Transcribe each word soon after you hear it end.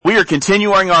are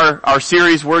continuing our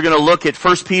series. We're going to look at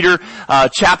 1 Peter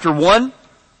chapter 1.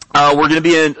 We're going to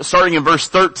be starting in verse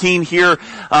 13 here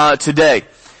today.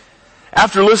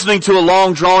 After listening to a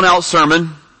long, drawn-out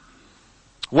sermon,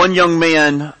 one young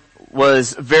man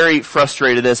was very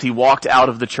frustrated as he walked out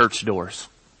of the church doors.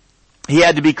 He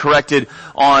had to be corrected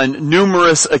on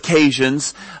numerous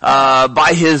occasions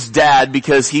by his dad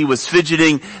because he was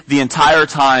fidgeting the entire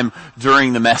time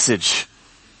during the message.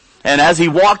 And as he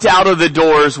walked out of the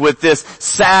doors with this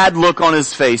sad look on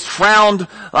his face, frowned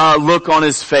look on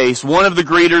his face, one of the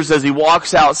greeters as he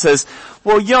walks out says,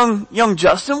 "Well, young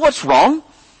Justin, what's wrong?"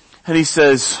 And he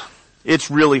says, "It's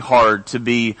really hard to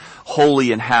be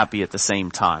holy and happy at the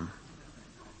same time."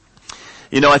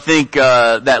 You know, I think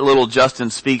that little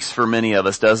Justin speaks for many of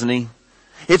us, doesn't he?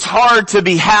 It's hard to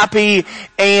be happy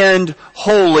and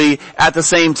holy at the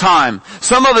same time.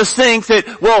 Some of us think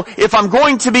that, well, if I'm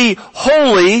going to be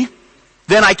holy,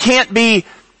 then I can't be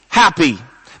happy.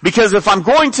 Because if I'm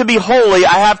going to be holy,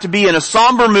 I have to be in a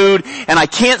somber mood, and I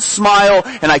can't smile,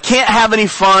 and I can't have any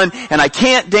fun, and I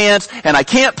can't dance, and I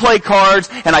can't play cards,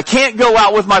 and I can't go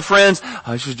out with my friends.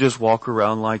 I should just walk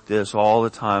around like this all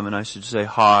the time, and I should say,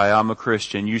 "Hi, I'm a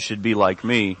Christian. You should be like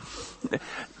me."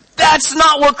 That's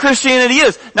not what Christianity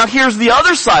is. Now here's the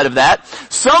other side of that.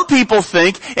 Some people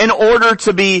think in order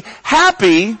to be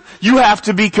happy, you have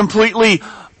to be completely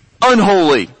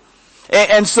unholy.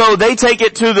 And so they take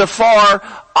it to the far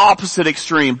opposite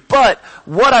extreme. But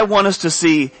what I want us to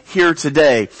see here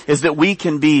today is that we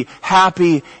can be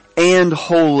happy and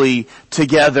holy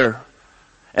together.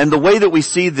 And the way that we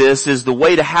see this is the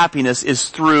way to happiness is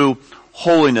through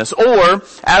holiness. Or,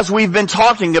 as we've been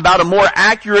talking about, a more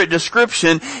accurate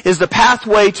description is the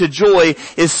pathway to joy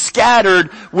is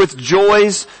scattered with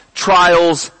joys,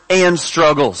 trials, and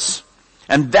struggles.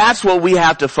 And that's what we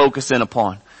have to focus in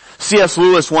upon. C.S.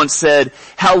 Lewis once said,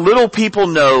 "How little people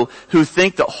know who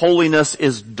think that holiness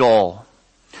is dull.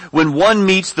 When one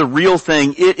meets the real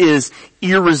thing, it is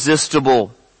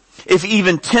irresistible. If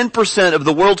even 10% of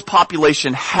the world's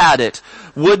population had it,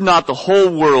 would not the whole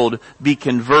world be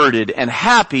converted and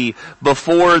happy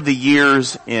before the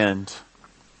year's end?"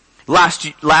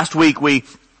 Last week we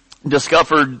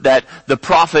discovered that the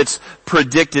prophets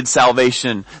predicted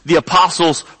salvation, the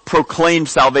apostles proclaimed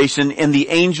salvation, and the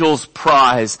angels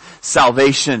prize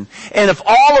salvation. And if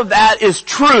all of that is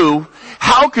true,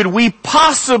 how could we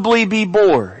possibly be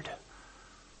bored?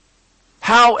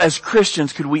 How, as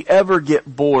Christians, could we ever get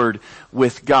bored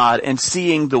with God and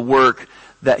seeing the work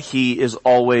that He is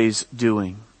always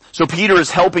doing? So Peter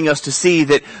is helping us to see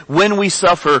that when we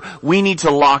suffer, we need to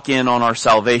lock in on our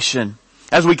salvation.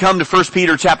 As we come to 1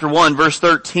 Peter chapter 1, verse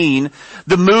 13,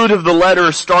 the mood of the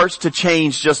letter starts to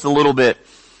change just a little bit.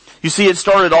 You see, it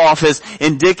started off as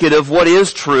indicative of what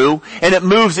is true, and it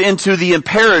moves into the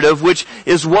imperative, which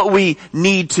is what we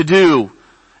need to do.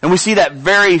 And we see that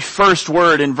very first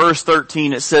word in verse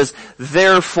 13. It says,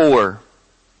 "Therefore."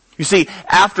 You see,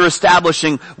 after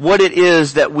establishing what it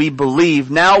is that we believe,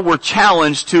 now we're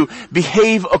challenged to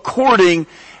behave accordingly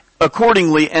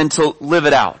and to live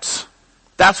it out.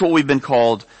 That's what we've been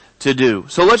called to do.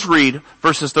 So let's read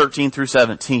verses 13 through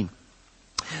 17.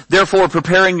 "Therefore,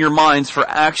 preparing your minds for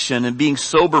action and being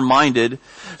sober-minded,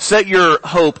 set your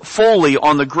hope fully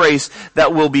on the grace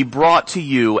that will be brought to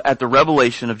you at the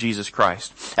revelation of Jesus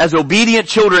Christ. As obedient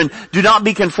children, do not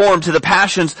be conformed to the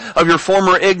passions of your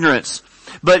former ignorance,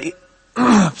 but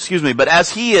but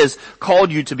as He has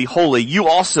called you to be holy, you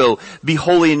also be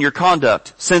holy in your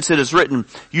conduct, since it is written,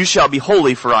 'You shall be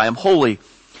holy, for I am holy.'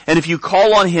 And if you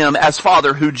call on Him as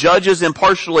Father, who judges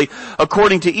impartially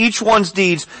according to each one's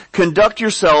deeds, conduct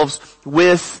yourselves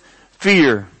with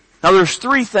fear." Now there's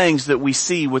three things that we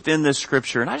see within this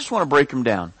scripture, and I just want to break them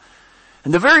down.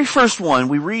 And the very first one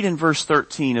we read in verse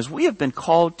 13 is we have been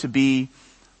called to be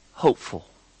hopeful.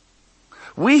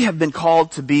 We have been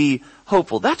called to be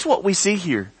hopeful. That's what we see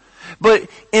here. But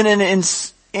in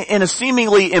a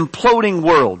seemingly imploding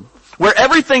world, where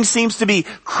everything seems to be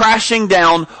crashing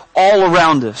down all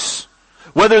around us,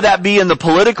 whether that be in the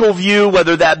political view,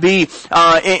 whether that be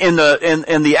in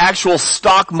the actual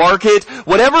stock market,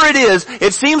 whatever it is,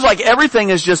 it seems like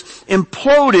everything is just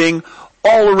imploding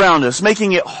all around us,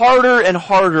 making it harder and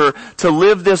harder to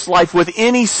live this life with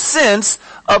any sense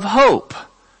of hope.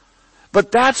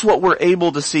 But that's what we're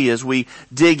able to see as we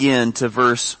dig into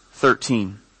verse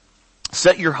 13.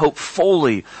 "Set your hope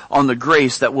fully on the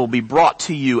grace that will be brought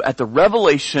to you at the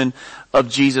revelation of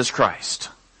Jesus Christ."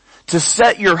 To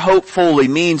set your hope fully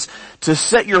means to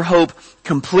set your hope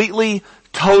completely,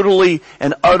 totally,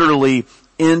 and utterly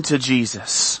into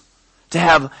Jesus. To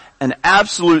have an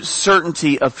absolute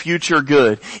certainty of future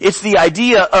good. It's the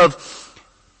idea of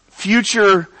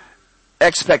future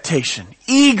expectation.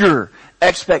 Eager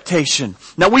expectation.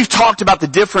 Now we've talked about the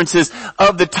differences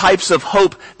of the types of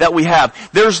hope that we have.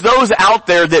 There's those out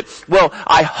there that, well,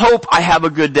 I hope I have a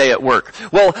good day at work.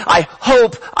 Well, I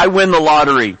hope I win the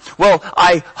lottery. Well,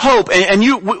 I hope,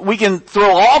 we can throw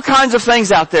all kinds of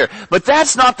things out there, but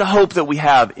that's not the hope that we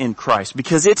have in Christ,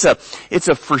 because it's a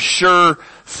for sure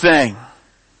thing.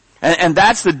 And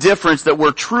that's the difference that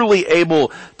we're truly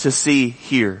able to see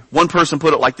here. One person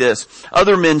put it like this: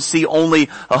 other men see only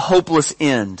a hopeless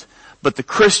end, but the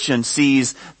Christian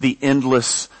sees the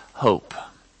endless hope.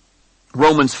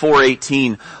 Romans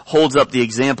 4:18 holds up the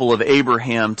example of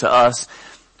Abraham to us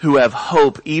who have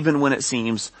hope even when it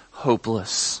seems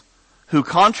hopeless, who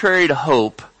contrary to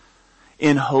hope,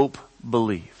 in hope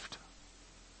believed.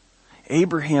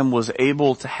 Abraham was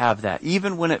able to have that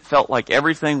even when it felt like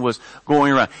everything was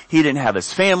going around. He didn't have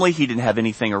his family. He didn't have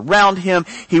anything around him.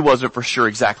 He wasn't for sure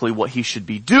exactly what he should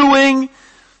be doing,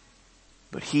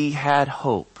 but he had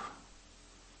hope.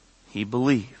 He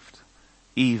believed,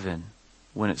 even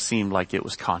when it seemed like it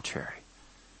was contrary.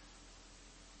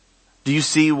 Do you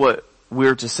see what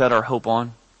we're to set our hope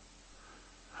on?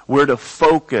 We're to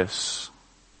focus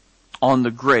on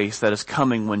the grace that is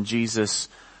coming when Jesus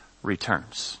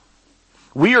returns.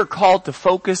 We are called to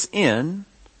focus in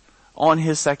on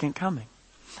His second coming.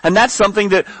 And that's something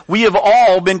that we have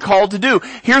all been called to do.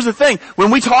 Here's the thing.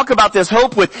 When we talk about this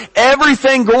hope with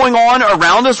everything going on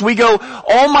around us, we go,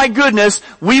 oh my goodness,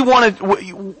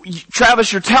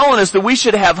 Travis, you're telling us that we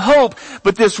should have hope,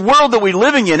 but this world that we're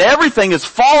living in, everything is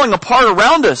falling apart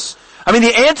around us. I mean,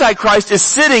 the Antichrist is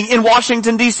sitting in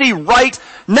Washington, D.C. right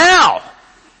now.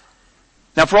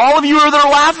 Now, for all of you that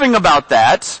are laughing about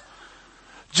that,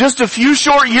 just a few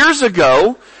short years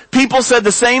ago, people said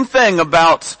the same thing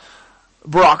about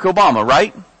Barack Obama,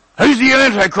 right? He's the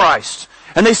Antichrist.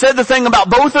 And they said the thing about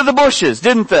both of the Bushes,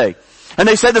 didn't they? And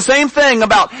they said the same thing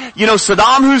about,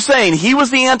 Saddam Hussein. He was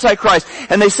the Antichrist.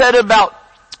 And they said about,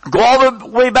 go all the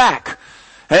way back.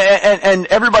 And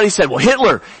everybody said, well,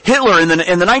 Hitler in the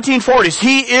 1940s,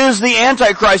 he is the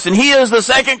Antichrist and he is the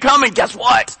second coming. Guess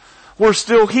what? We're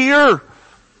still here.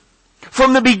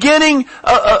 From the beginning,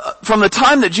 from the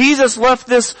time that Jesus left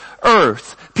this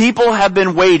earth, people have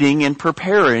been waiting and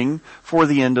preparing for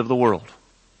the end of the world.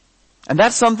 And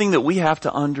that's something that we have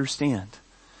to understand.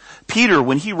 Peter,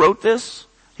 when he wrote this,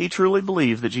 he truly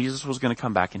believed that Jesus was going to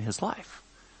come back in his life.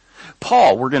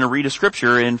 Paul, we're going to read a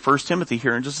scripture in 1 Timothy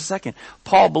here in just a second.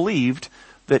 Paul believed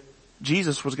that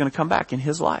Jesus was going to come back in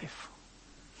his life.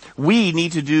 We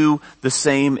need to do the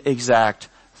same exact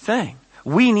thing.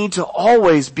 We need to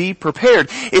always be prepared.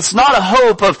 It's not a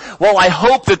hope of, well, I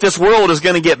hope that this world is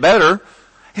going to get better.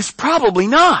 It's probably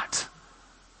not.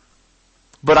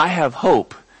 But I have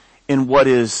hope in what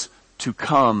is to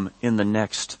come in the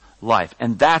next life.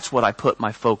 And that's what I put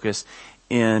my focus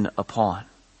in upon.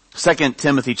 2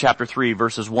 Timothy chapter 3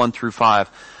 verses 1 through 5.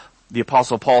 The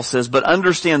Apostle Paul says, but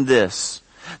understand this,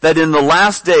 that in the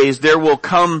last days there will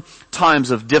come times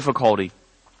of difficulty.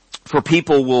 For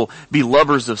people will be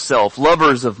lovers of self,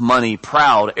 lovers of money,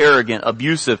 proud, arrogant,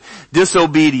 abusive,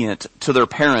 disobedient to their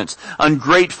parents,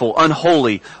 ungrateful,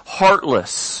 unholy,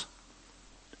 heartless,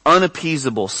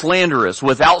 unappeasable, slanderous,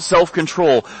 without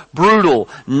self-control, brutal,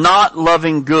 not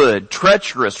loving good,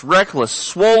 treacherous, reckless,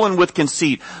 swollen with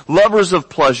conceit, lovers of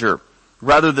pleasure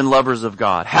rather than lovers of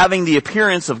God, having the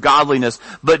appearance of godliness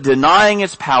but denying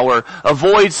its power.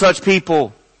 Avoid such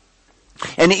people.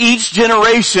 And each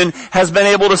generation has been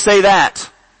able to say that.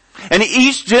 And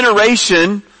each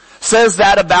generation says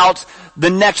that about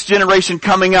the next generation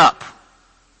coming up.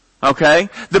 Okay?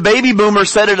 The baby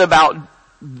boomers said it about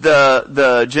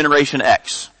the Generation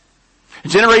X.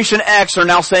 Generation X are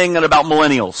now saying it about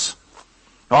millennials.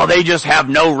 Oh, they just have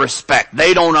no respect.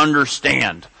 They don't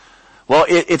understand. Well,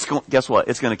 guess what?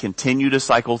 It's going to continue to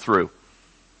cycle through.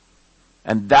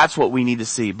 And that's what we need to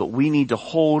see. But we need to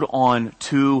hold on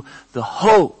to the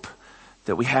hope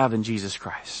that we have in Jesus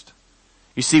Christ.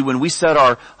 You see, when we set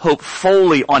our hope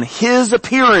fully on His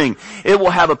appearing, it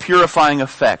will have a purifying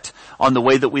effect on the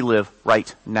way that we live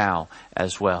right now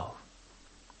as well.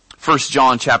 1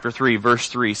 John chapter 3 verse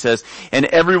 3 says, and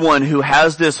everyone who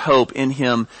has this hope in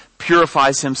Him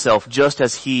purifies himself just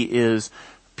as He is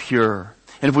pure.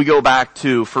 And if we go back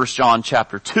to 1 John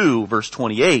chapter 2 verse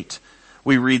 28,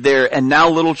 we read there, and now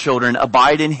little children,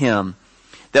 abide in Him,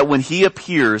 that when He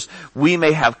appears, we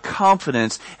may have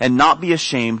confidence and not be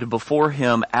ashamed before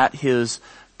Him at His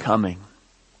coming.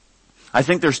 I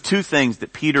think there's two things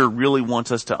that Peter really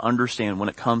wants us to understand when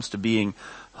it comes to being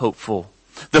hopeful.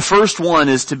 The first one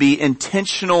is to be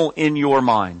intentional in your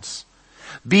minds.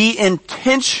 Be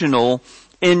intentional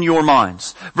in your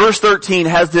minds. Verse 13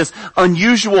 has this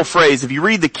unusual phrase. If you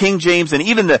read the King James and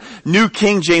even the New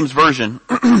King James Version,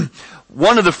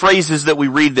 one of the phrases that we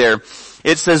read there,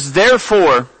 it says,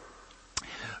 therefore,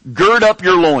 gird up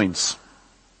your loins.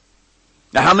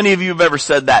 Now, how many of you have ever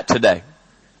said that today?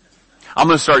 I'm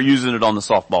going to start using it on the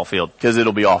softball field because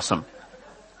it'll be awesome.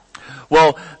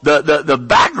 Well, the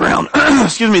background,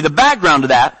 the background to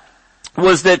that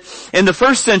was that in the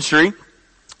first century,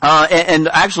 and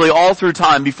actually all through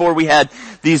time before we had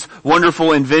these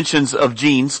wonderful inventions of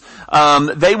jeans,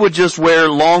 they would just wear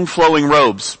long flowing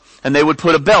robes, and they would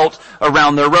put a belt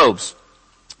around their robes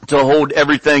to hold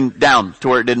everything down to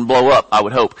where it didn't blow up, I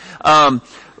would hope.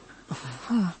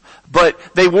 But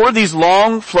they wore these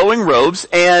long flowing robes,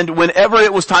 and whenever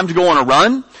it was time to go on a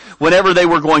run, whenever they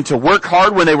were going to work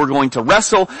hard, when they were going to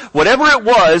wrestle, whatever it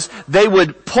was, they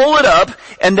would pull it up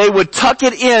and they would tuck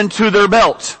it into their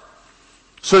belt.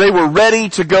 So they were ready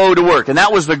to go to work. And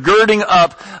that was the girding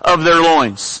up of their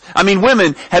loins. I mean,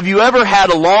 women, have you ever had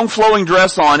a long flowing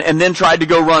dress on and then tried to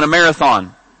go run a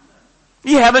marathon?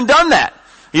 You haven't done that.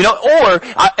 You know,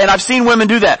 and I've seen women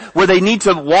do that, where they need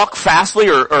to walk fastly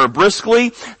or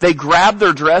briskly. They grab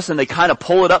their dress and they kind of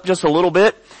pull it up just a little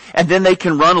bit, and then they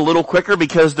can run a little quicker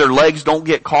because their legs don't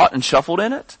get caught and shuffled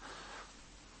in it.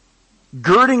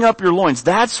 Girding up your loins,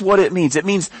 that's what it means. It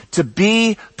means to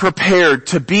be prepared,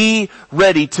 to be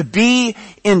ready, to be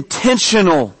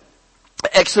intentional.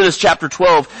 Exodus chapter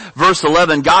 12, verse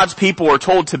 11, God's people are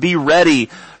told to be ready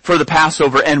for the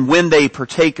Passover and when they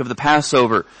partake of the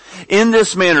Passover. In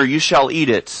this manner you shall eat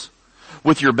it,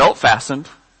 with your belt fastened,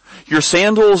 your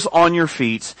sandals on your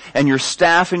feet, and your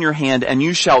staff in your hand, and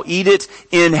you shall eat it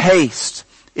in haste.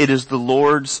 It is the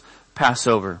Lord's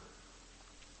Passover.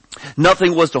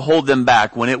 Nothing was to hold them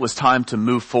back when it was time to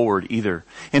move forward either.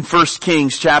 In 1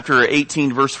 Kings chapter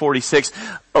 18 verse 46,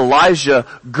 Elijah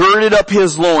girded up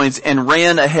his loins and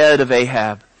ran ahead of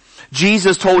Ahab.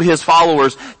 Jesus told his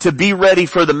followers to be ready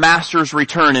for the Master's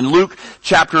return. In Luke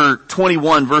chapter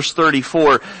 21 verse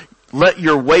 34, let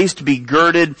your waist be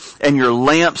girded and your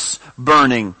lamps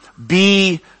burning.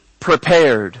 Be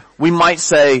prepared. We might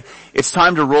say it's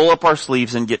time to roll up our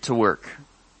sleeves and get to work.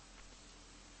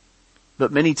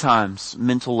 But many times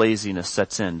mental laziness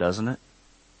sets in, doesn't it?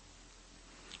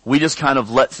 We just kind of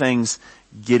let things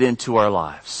get into our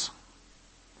lives.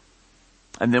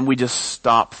 And then we just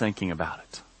stop thinking about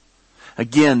it.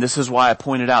 Again, this is why I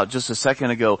pointed out just a second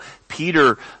ago,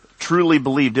 Peter truly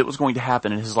believed it was going to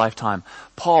happen in his lifetime.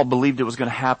 Paul believed it was going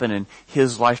to happen in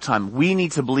his lifetime. We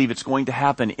need to believe it's going to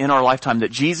happen in our lifetime,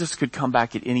 that Jesus could come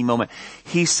back at any moment.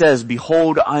 He says,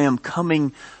 behold, I am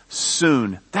coming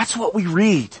soon. That's what we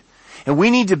read. And we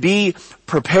need to be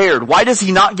prepared. Why does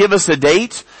he not give us a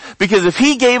date? Because if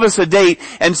he gave us a date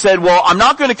and said, well, I'm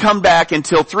not going to come back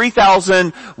until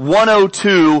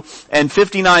 3,102 and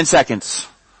 59 seconds,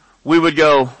 we would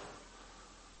go,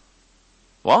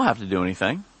 well, I don't have to do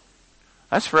anything.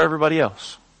 That's for everybody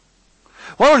else.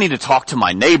 Well, I don't need to talk to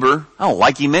my neighbor. I don't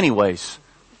like him anyways.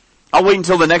 I'll wait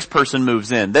until the next person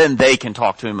moves in. Then they can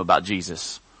talk to him about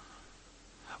Jesus.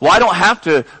 Well, I don't have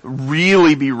to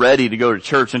really be ready to go to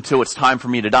church until it's time for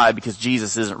me to die because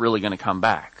Jesus isn't really going to come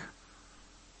back.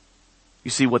 You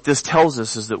see, what this tells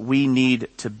us is that we need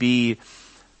to be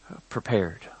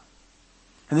prepared.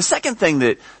 And the second thing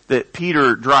that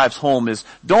Peter drives home is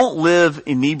don't live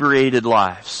inebriated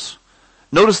lives.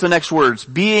 Notice the next words,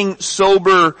 being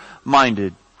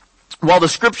sober-minded. While the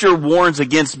scripture warns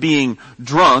against being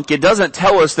drunk, it doesn't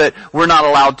tell us that we're not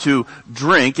allowed to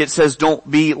drink. It says don't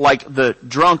be like the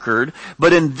drunkard.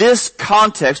 But in this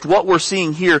context, what we're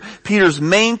seeing here, Peter's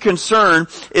main concern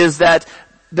is that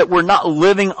we're not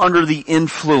living under the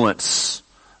influence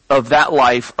of that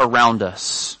life around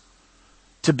us.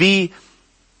 To be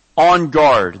on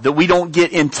guard, that we don't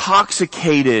get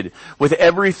intoxicated with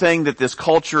everything that this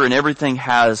culture and everything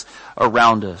has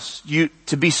around us.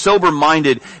 To be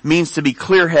sober-minded means to be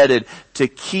clear-headed, to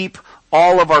keep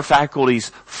all of our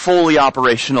faculties fully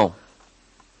operational.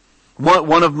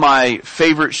 One of my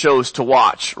favorite shows to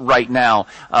watch right now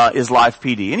is Live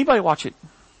PD. Anybody watch it?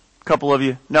 A couple of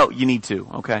you? No, you need to,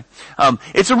 okay.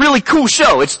 It's a really cool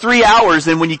show. It's 3 hours,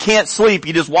 and when you can't sleep,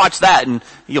 you just watch that and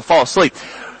you'll fall asleep.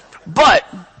 But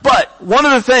one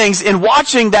of the things in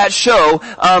watching that show,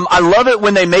 I love it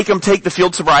when they make them take the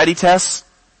field sobriety tests.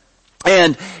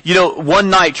 And, you know, one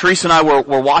night Teresa and I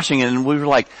were watching it and we were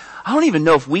like, I don't even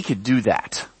know if we could do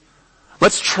that.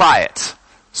 Let's try it.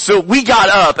 So we got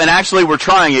up and actually we're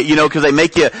trying it, you know, cause they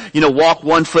make you, walk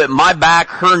one foot, my back,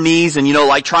 her knees, and,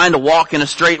 like trying to walk in a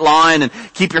straight line and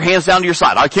keep your hands down to your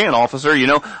side. I can't, officer,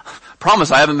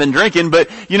 promise I haven't been drinking, but,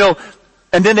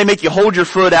 And then they make you hold your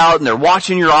foot out and they're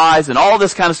watching your eyes and all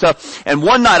this kind of stuff. And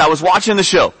one night I was watching the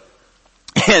show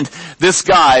and this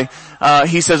guy,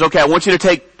 he says, okay, I want you to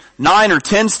take 9 or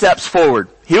 10 steps forward,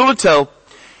 heel to toe,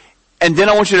 and then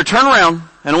I want you to turn around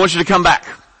and I want you to come back.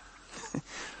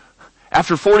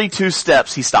 After 42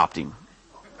 steps, he stopped him.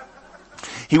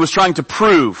 He was trying to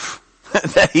prove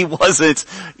that he wasn't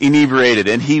inebriated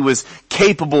and he was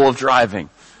capable of driving.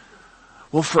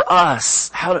 Well, for us,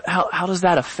 how does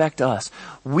that affect us?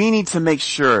 We need to make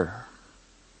sure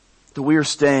that we are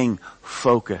staying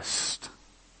focused,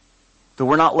 that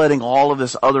we're not letting all of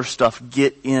this other stuff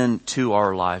get into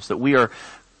our lives, that we are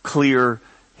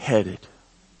clear-headed.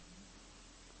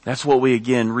 That's what we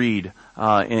again read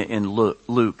in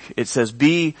Luke. It says,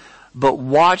 but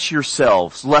watch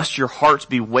yourselves, lest your hearts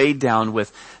be weighed down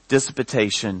with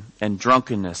dissipation and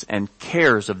drunkenness and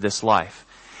cares of this life,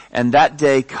 and that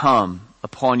day come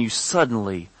upon you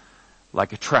suddenly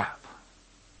like a trap.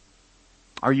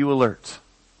 Are you alert?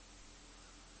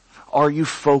 Are you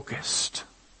focused?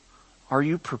 Are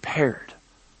you prepared?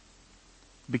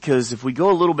 Because if we go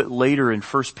a little bit later in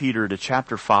 1 Peter to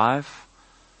chapter 5,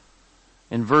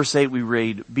 in verse 8 we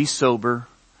read, be sober,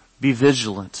 be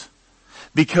vigilant,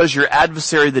 because your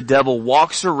adversary the devil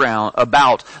walks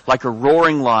about like a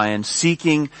roaring lion,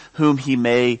 seeking whom he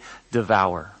may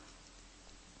devour.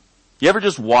 You ever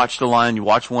just watch the lion? You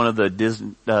watch one of the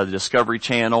Discovery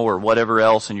Channel or whatever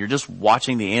else, and you're just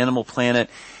watching the Animal Planet,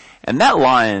 and that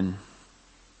lion,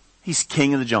 he's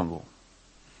king of the jungle.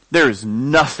 There is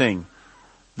nothing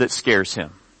that scares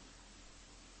him.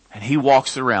 And he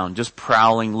walks around just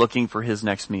prowling, looking for his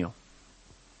next meal.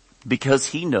 Because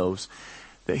he knows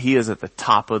that he is at the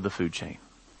top of the food chain.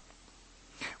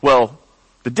 Well,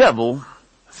 the devil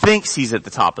thinks he's at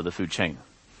the top of the food chain.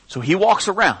 So he walks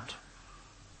around,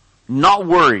 not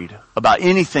worried about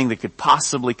anything that could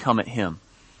possibly come at him.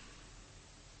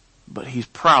 But he's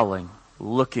prowling,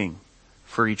 looking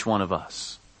for each one of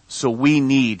us. So we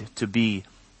need to be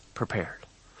prepared.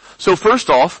 So first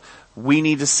off, we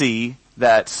need to see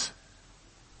that,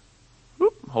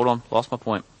 hold on, lost my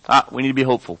point. We need to be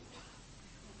hopeful.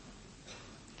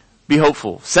 Be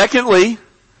hopeful. Secondly,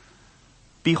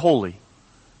 be holy.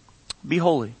 Be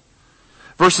holy.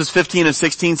 Verses 15 and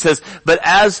 16 says, but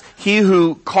as he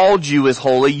who called you is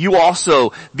holy, you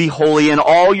also be holy in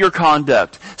all your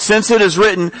conduct. Since it is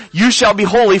written, you shall be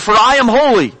holy, for I am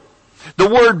holy. The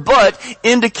word but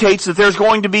indicates that there's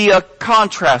going to be a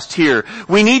contrast here.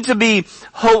 We need to be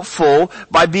hopeful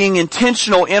by being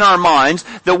intentional in our minds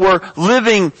that we're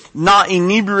living not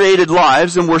inebriated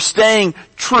lives and we're staying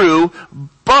true,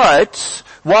 but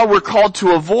while we're called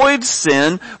to avoid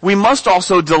sin, we must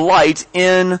also delight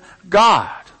in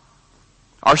God.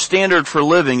 Our standard for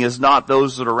living is not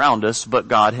those that are around us, but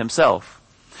God himself.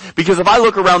 Because if I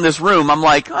look around this room, I'm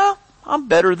like, oh, I'm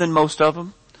better than most of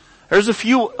them. There's a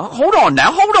few, hold on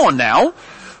now.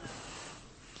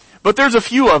 But there's a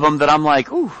few of them that I'm like,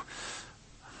 ooh,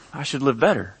 I should live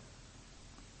better.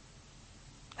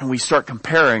 And we start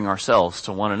comparing ourselves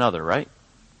to one another, right?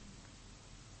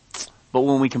 But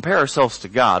when we compare ourselves to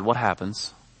God, what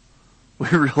happens? We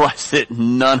realize that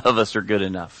none of us are good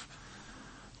enough.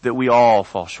 That we all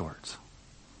fall short.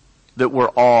 That we're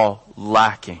all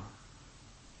lacking.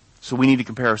 So we need to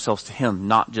compare ourselves to him,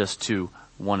 not just to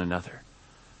one another.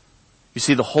 You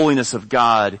see, the holiness of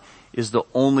God is the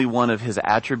only one of his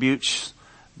attributes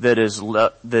that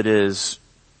is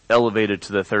elevated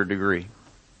to the third degree.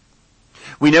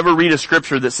 We never read a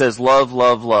scripture that says love,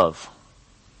 love, love.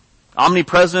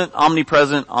 Omnipresent,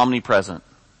 omnipresent, omnipresent.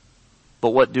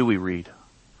 But what do we read?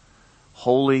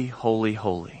 Holy, holy,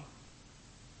 holy.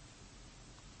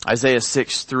 Isaiah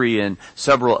 6:3 and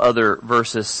several other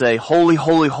verses say, holy,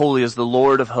 holy, holy is the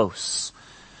Lord of hosts.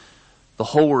 The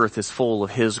whole earth is full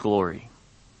of his glory.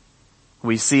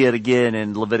 We see it again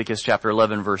in Leviticus chapter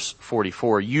 11 verse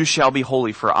 44. You shall be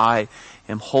holy, for I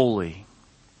am holy.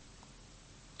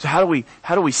 So how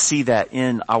do we see that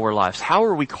in our lives? How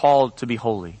are we called to be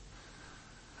holy?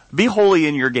 Be holy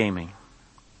in your gaming.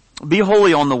 Be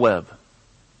holy on the web.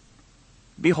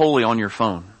 Be holy on your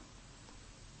phone.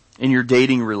 In your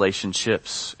dating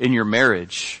relationships. In your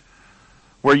marriage.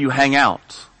 Where you hang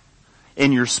out.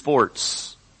 In your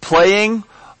sports. Playing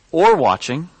or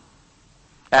watching.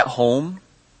 At home.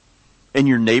 In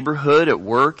your neighborhood, at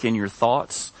work, in your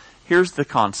thoughts. Here's the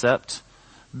concept.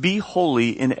 Be holy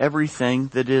in everything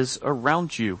that is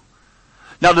around you.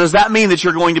 Now, does that mean that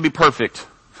you're going to be perfect?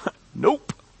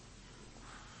 Nope.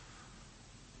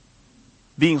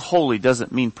 Being holy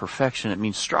doesn't mean perfection. It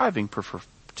means striving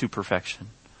to perfection.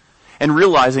 And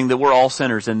realizing that we're all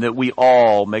sinners and that we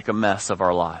all make a mess of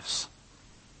our lives.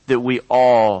 That we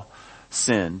all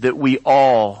sin, that we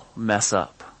all mess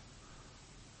up.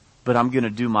 But I'm going to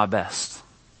do my best.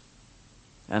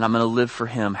 And I'm going to live for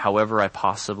Him however I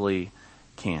possibly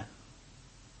can.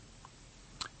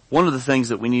 One of the things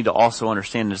that we need to also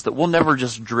understand is that we'll never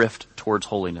just drift towards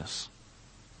holiness.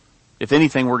 If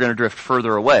anything, we're going to drift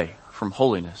further away from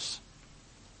holiness.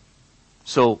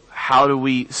 So how do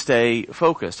we stay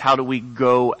focused? How do we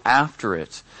go after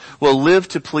it? Well, live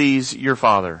to please your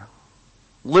Father.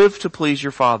 Live to please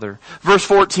your Father. Verse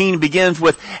 14 begins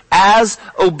with, as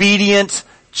obedient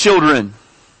children.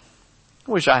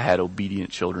 I wish I had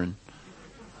obedient children.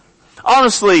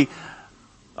 Honestly,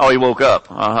 oh, he woke up.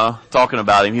 Talking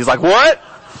about him. He's like, what?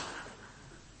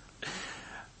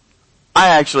 I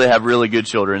actually have really good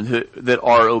children that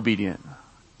are obedient,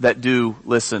 that do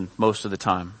listen most of the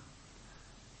time.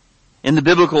 In the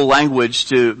biblical language,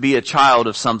 to be a child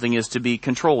of something is to be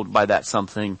controlled by that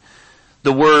something.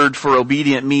 The word for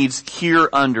obedient means here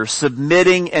under,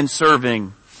 submitting and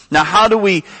serving. Now how do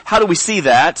we see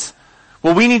that?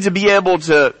 Well, we need to be able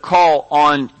to call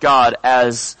on God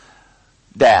as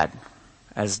Dad,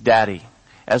 as Daddy,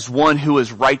 as one who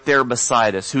is right there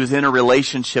beside us, who is in a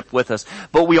relationship with us.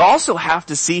 But we also have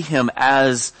to see Him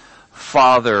as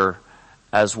Father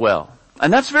as well.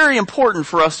 And that's very important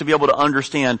for us to be able to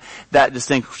understand that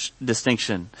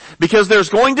distinction. Because there's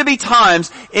going to be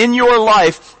times in your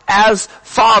life as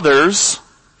fathers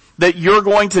that you're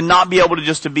going to not be able to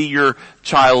just to be your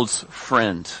child's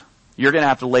friend. You're going to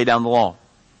have to lay down the law.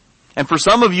 And for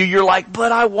some of you, you're like,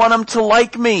 but I want them to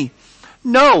like me.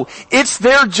 No, it's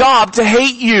their job to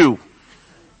hate you.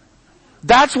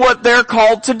 That's what they're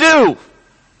called to do.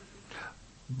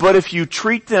 But if you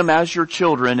treat them as your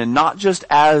children and not just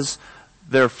as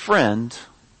their friend,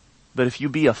 but if you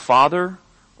be a father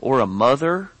or a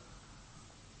mother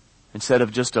instead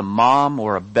of just a mom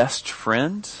or a best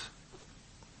friend,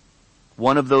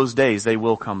 one of those days they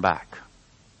will come back.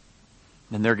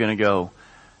 And they're going to go,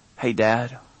 hey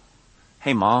Dad,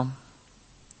 hey Mom,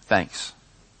 thanks.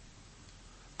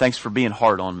 Thanks for being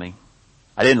hard on me.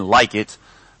 I didn't like it,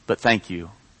 but thank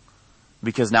you.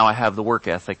 Because now I have the work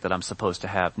ethic that I'm supposed to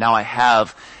have. Now I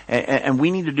have, and we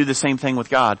need to do the same thing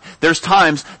with God. There's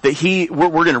times that we're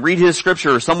going to read His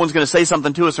scripture or someone's going to say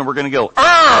something to us and we're going to go,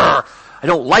 I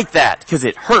don't like that because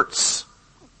it hurts.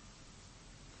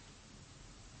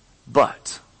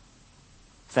 But,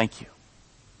 thank you.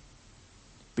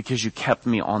 Because you kept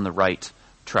me on the right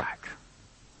track.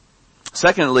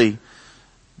 Secondly,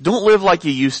 don't live like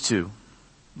you used to.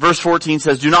 Verse 14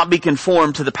 says, do not be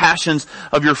conformed to the passions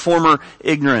of your former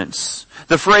ignorance.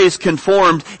 The phrase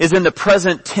conformed is in the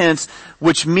present tense,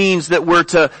 which means that we're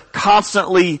to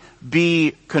constantly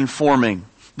be conforming.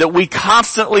 That we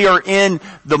constantly are in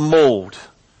the mold.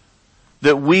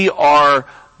 That we are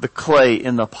the clay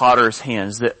in the potter's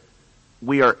hands. That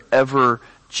we are ever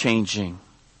changing.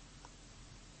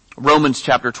 Romans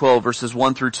chapter 12 verses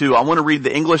 1 through 2. I want to read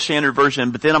the English Standard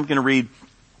Version, but then I'm going to read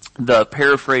the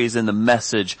paraphrase and the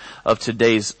message of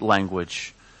today's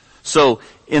language. So,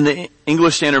 in the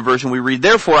English Standard Version we read,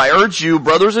 therefore I urge you,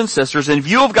 brothers and sisters, in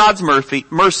view of God's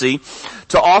mercy,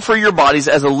 to offer your bodies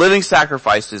as a living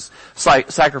sacrifice,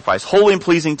 holy and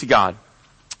pleasing to God.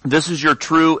 This is your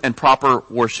true and proper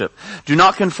worship. Do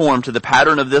not conform to the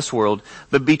pattern of this world,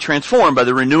 but be transformed by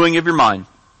the renewing of your mind.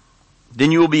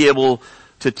 Then you will be able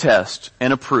to test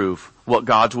and approve what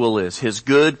God's will is, His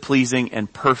good, pleasing,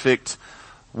 and perfect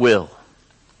will.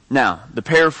 Now, the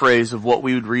paraphrase of what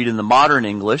we would read in the modern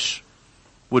English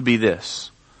would be this.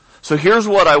 So here's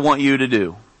what I want you to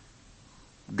do.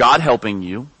 God helping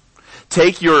you.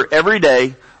 Take your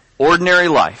everyday, ordinary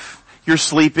life. You're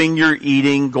sleeping, you're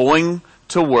eating, going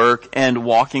to work, and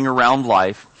walking around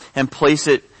life, and place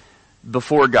it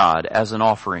before God as an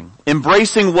offering.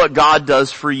 Embracing what God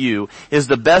does for you is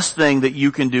the best thing that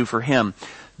you can do for Him.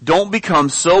 Don't become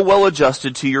so well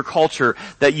adjusted to your culture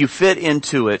that you fit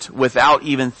into it without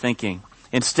even thinking.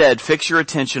 Instead, fix your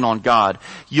attention on God.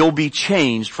 You'll be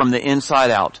changed from the inside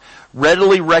out.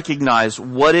 Readily recognize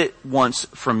what it wants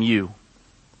from you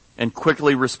and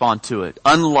quickly respond to it.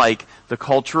 Unlike the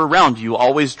culture around you,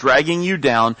 always dragging you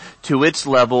down to its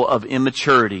level of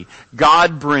immaturity.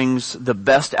 God brings the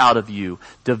best out of you,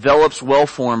 develops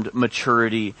well-formed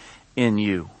maturity in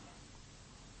you.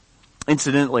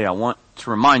 Incidentally, I want to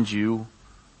remind you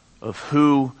of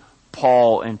who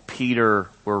Paul and Peter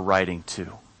were writing to.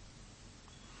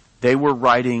 They were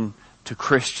writing to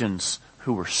Christians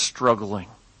who were struggling,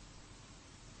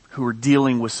 who were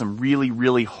dealing with some really,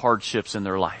 really hardships in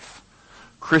their life.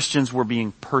 Christians were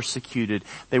being persecuted.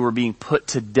 They were being put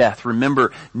to death.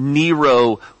 Remember,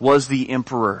 Nero was the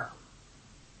emperor.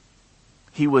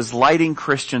 He was lighting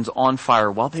Christians on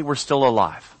fire while they were still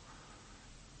alive.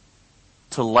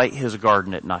 to light his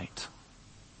garden at night.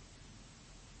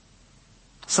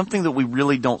 Something that we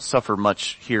really don't suffer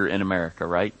much here in America,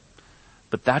 right?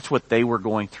 But that's what they were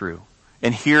going through.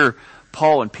 And here,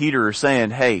 Paul and Peter are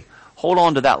saying, hey, hold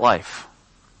on to that life.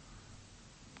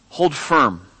 Hold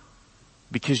firm,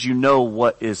 because you know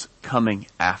what is coming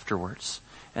afterwards.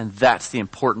 And that's the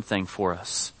important thing for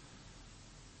us.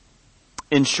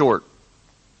 In short,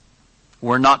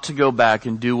 we're not to go back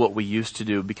and do what we used to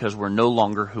do because we're no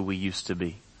longer who we used to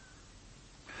be.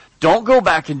 Don't go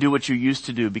back and do what you used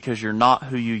to do because you're not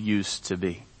who you used to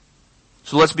be.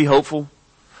 So let's be hopeful.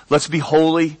 Let's be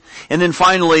holy. And then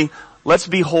finally, let's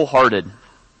be wholehearted.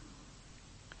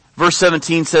 Verse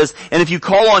 17 says, and if you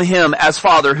call on him as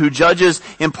Father who judges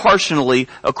impartially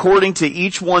according to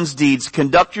each one's deeds,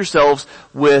 conduct yourselves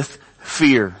with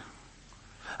fear.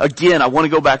 Again, I want to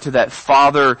go back to that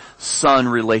father-son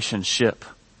relationship.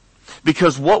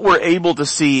 Because what we're able to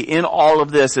see in all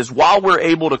of this is while we're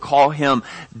able to call him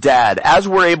dad, as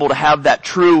we're able to have that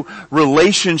true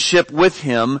relationship with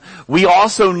him, we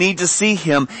also need to see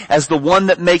him as the one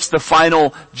that makes the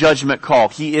final judgment call.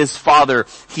 He is father.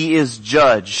 He is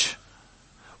judge.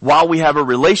 While we have a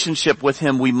relationship with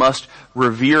him, we must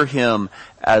revere him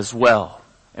as well.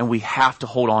 And we have to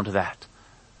hold on to that.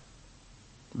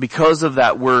 Because of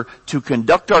that, we're to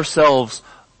conduct ourselves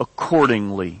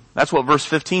accordingly. That's what verse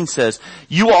 15 says.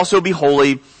 You also be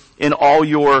holy in all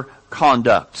your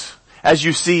conduct. As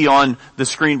you see on the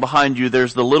screen behind you,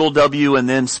 there's the little w and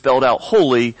then spelled out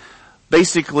holy.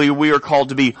 Basically, we are called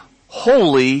to be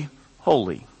holy.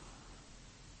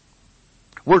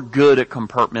 We're good at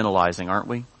compartmentalizing, aren't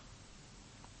we?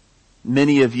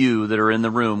 Many of you that are in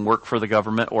the room work for the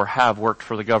government or have worked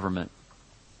for the government.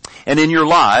 And in your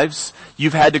lives,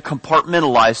 you've had to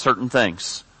compartmentalize certain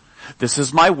things. This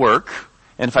is my work,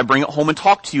 and if I bring it home and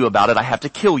talk to you about it, I have to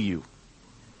kill you.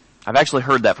 I've actually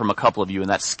heard that from a couple of you, and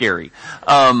that's scary.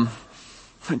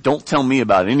 Don't tell me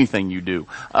about anything you do.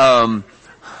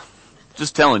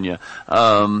 Just telling you.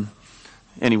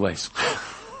 Anyways.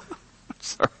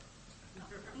 Sorry.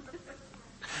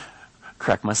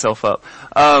 Crack myself up.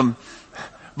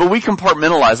 But we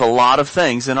compartmentalize a lot of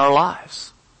things in our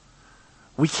lives.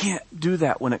 We can't do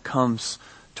that when it comes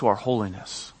to our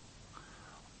holiness.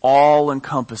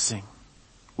 All-encompassing.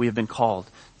 We have been called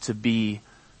to be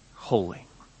holy.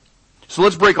 So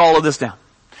let's break all of this down.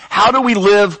 How do we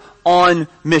live on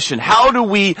mission? How do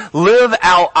we live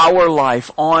out our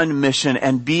life on mission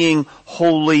and being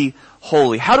holy?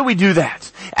 How do we do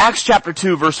that? Acts chapter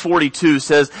 2 verse 42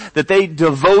 says that they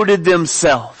devoted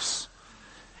themselves.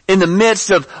 In the midst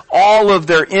of all of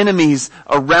their enemies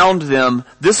around them,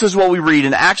 this is what we read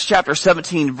in Acts chapter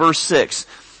 17 verse 6.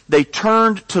 They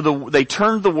turned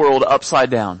the world upside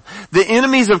down. The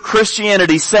enemies of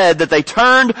Christianity said that they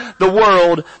turned the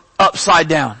world upside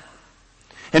down.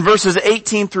 In verses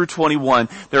 18 through 21,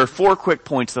 there are 4 quick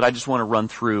points that I just want to run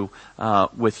through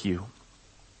with you.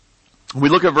 When we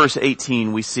look at verse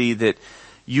 18, we see that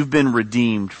you've been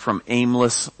redeemed from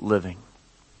aimless living.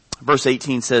 Verse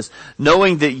 18 says,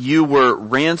 knowing that you were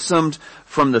ransomed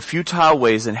from the futile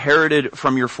ways inherited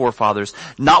from your forefathers,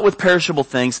 not with perishable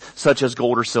things such as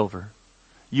gold or silver.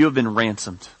 You have been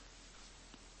ransomed.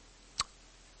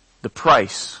 The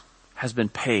price has been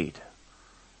paid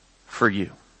for you.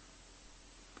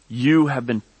 You have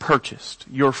been purchased.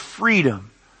 Your freedom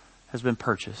has been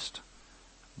purchased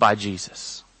by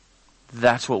Jesus.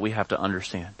 That's what we have to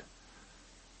understand.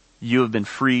 You have been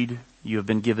freed. You have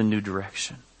been given new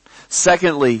direction.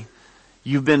 Secondly,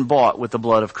 you've been bought with the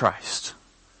blood of Christ.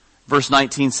 Verse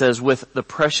 19 says, with the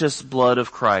precious blood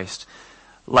of Christ,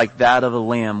 like that of a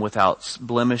lamb without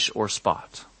blemish or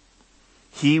spot.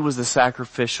 He was the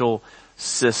sacrificial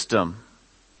system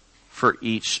for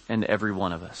each and every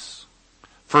one of us.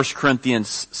 1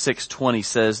 Corinthians 6:20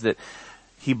 says that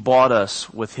he bought us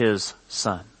with his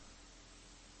son.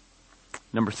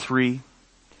 Number 3,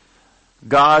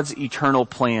 God's eternal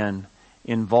plan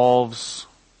involves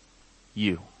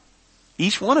you.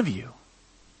 Each one of you.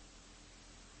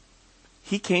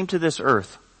 He came to this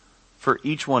earth for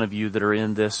each one of you that are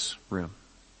in this room.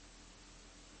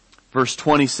 Verse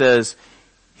 20 says,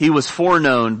 he was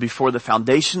foreknown before the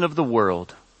foundation of the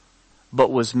world,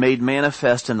 but was made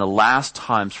manifest in the last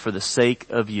times for the sake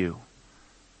of you.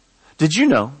 Did you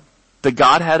know that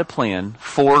God had a plan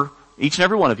for each and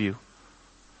every one of you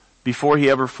before he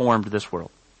ever formed this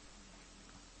world?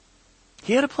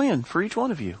 He had a plan for each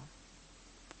one of you.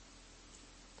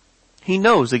 He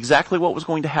knows exactly what was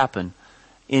going to happen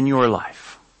in your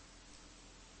life.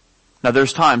 Now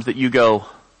there's times that you go,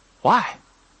 why?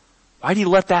 Why did he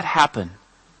let that happen?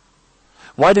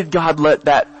 Why did God let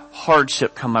that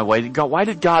hardship come my way? Why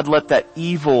did God let that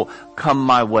evil come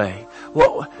my way?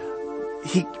 Well,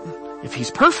 if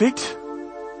he's perfect,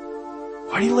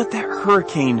 why did he let that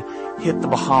hurricane hit the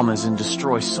Bahamas and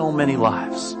destroy so many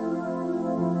lives?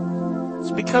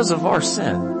 It's because of our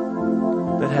sin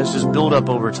that has just built up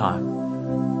over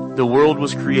time. The world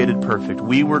was created perfect.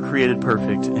 We were created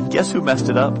perfect. And guess who messed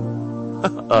it up?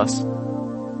 Us.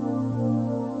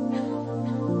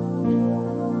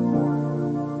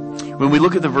 When we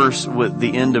look at the verse, with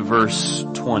the end of verse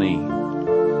 20,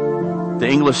 the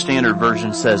English Standard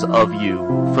Version says, of you,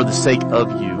 for the sake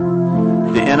of you.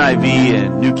 The NIV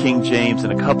and New King James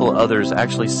and a couple of others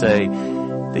actually say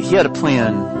that he had a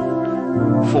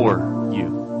plan for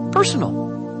you. Personal.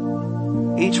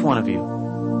 Each one of you.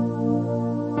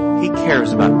 He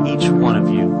cares about each one of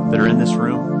you that are in this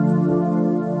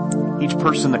room. Each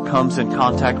person that comes in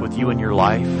contact with you in your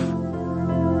life.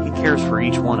 He cares for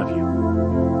each one of you.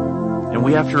 And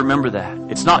we have to remember that.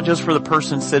 It's not just for the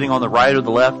person sitting on the right or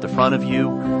the left, the front of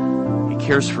you. He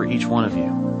cares for each one of you.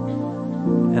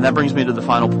 And that brings me to the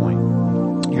final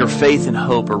point. Your faith and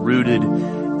hope are rooted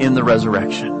in the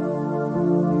resurrection.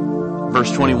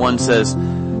 Verse 21 says,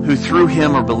 who through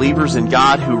him are believers in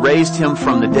God, who raised him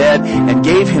from the dead and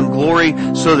gave him glory,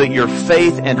 so that your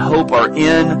faith and hope are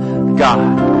in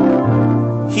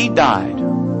God. He died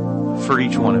for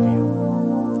each one of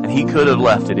you. And he could have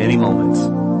left at any moment.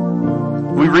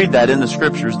 We read that in the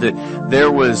scriptures that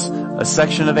there was a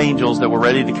section of angels that were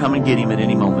ready to come and get him at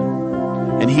any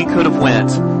moment. And he could have went,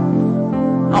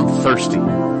 I'm thirsty.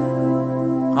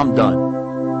 I'm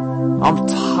done. I'm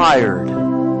tired.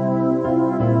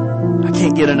 I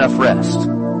can't get enough rest.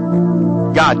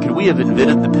 God, could we have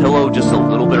invented the pillow just a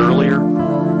little bit earlier?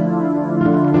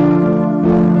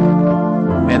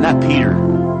 Man, that Peter,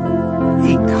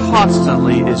 he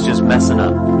constantly is just messing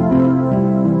up.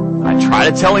 I try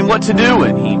to tell him what to do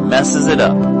and he messes it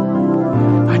up.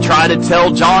 I try to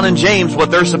tell John and James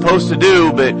what they're supposed to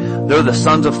do, but they're the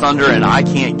sons of thunder and I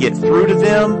can't get through to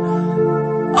them.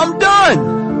 I'm done.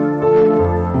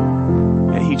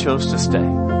 And he chose to stay.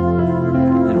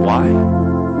 And why?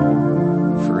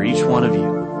 For each one of you.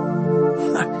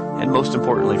 And most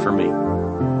importantly for me.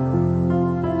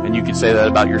 And you can say that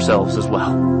about yourselves as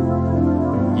well.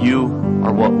 You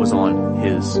are what was on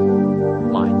his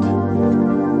mind.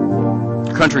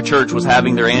 Country Church was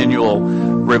having their annual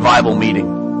revival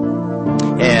meeting.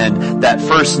 And that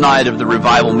first night of the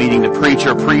revival meeting, the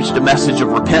preacher preached a message of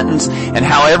repentance and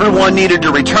how everyone needed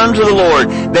to return to the Lord.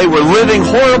 They were living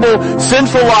horrible,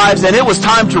 sinful lives, and it was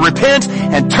time to repent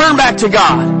and turn back to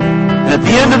God. And at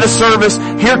the end of the service,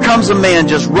 here comes a man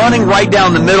just running right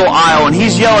down the middle aisle, and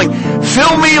he's yelling,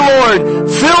 fill me, Lord,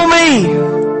 fill me.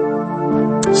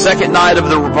 Second night of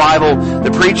the revival, the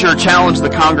preacher challenged the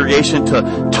congregation to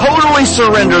totally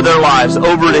surrender their lives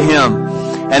over to him.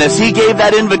 And as he gave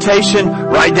that invitation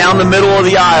right down the middle of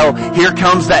the aisle, here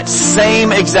comes that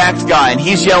same exact guy, and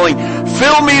he's yelling,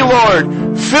 fill me,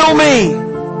 Lord, fill me.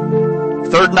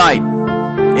 Third night,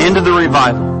 end of the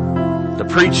revival. The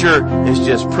preacher is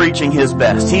just preaching his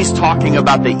best. He's talking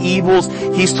about the evils.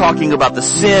 He's talking about the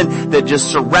sin that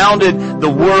just surrounded the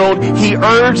world. He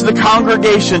urged the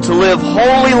congregation to live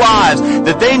holy lives,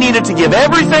 that they needed to give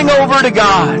everything over to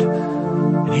God.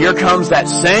 And here comes that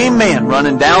same man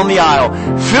running down the aisle.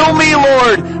 Fill me,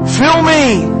 Lord, fill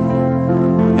me.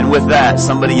 And with that,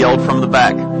 somebody yelled from the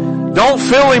back, don't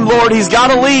fill him, Lord, he's got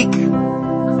a leak.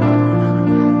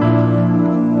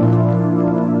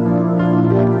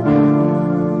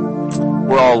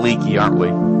 We're all leaky, aren't we?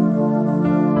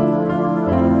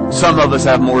 Some of us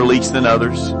have more leaks than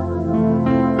others.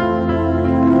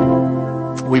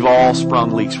 We've all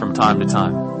sprung leaks from time to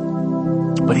time.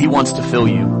 But he wants to fill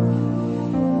you.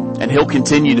 And he'll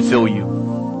continue to fill you.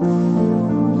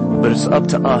 But it's up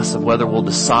to us of whether we'll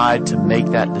decide to make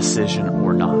that decision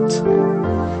or not.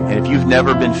 And if you've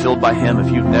never been filled by him, if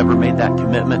you've never made that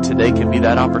commitment, today can be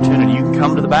that opportunity. You can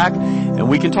come to the back and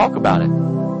we can talk about it.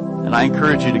 And I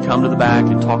encourage you to come to the back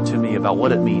and talk to me about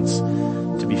what it means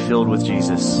to be filled with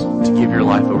Jesus, to give your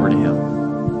life over to him.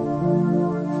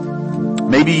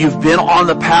 Maybe you've been on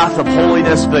the path of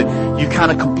holiness, but you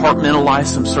kind of compartmentalize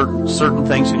some certain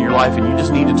things in your life, and you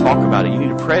just need to talk about it. You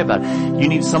need to pray about it. You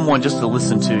need someone just to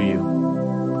listen to you.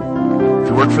 If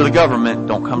you work for the government,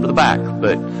 don't come to the back.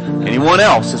 But anyone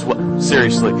else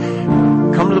seriously,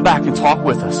 come to the back and talk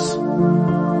with us.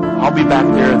 I'll be back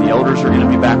there. The elders are going to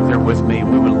be back there with me.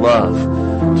 We would love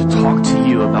to talk to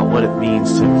you about what it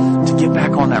means to get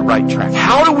back on that right track.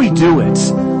 How do we do it?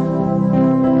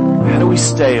 How do we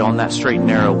stay on that straight and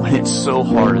narrow when it's so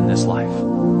hard in this life?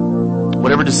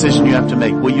 Whatever decision you have to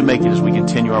make, will you make it as we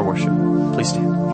continue our worship? Please stand.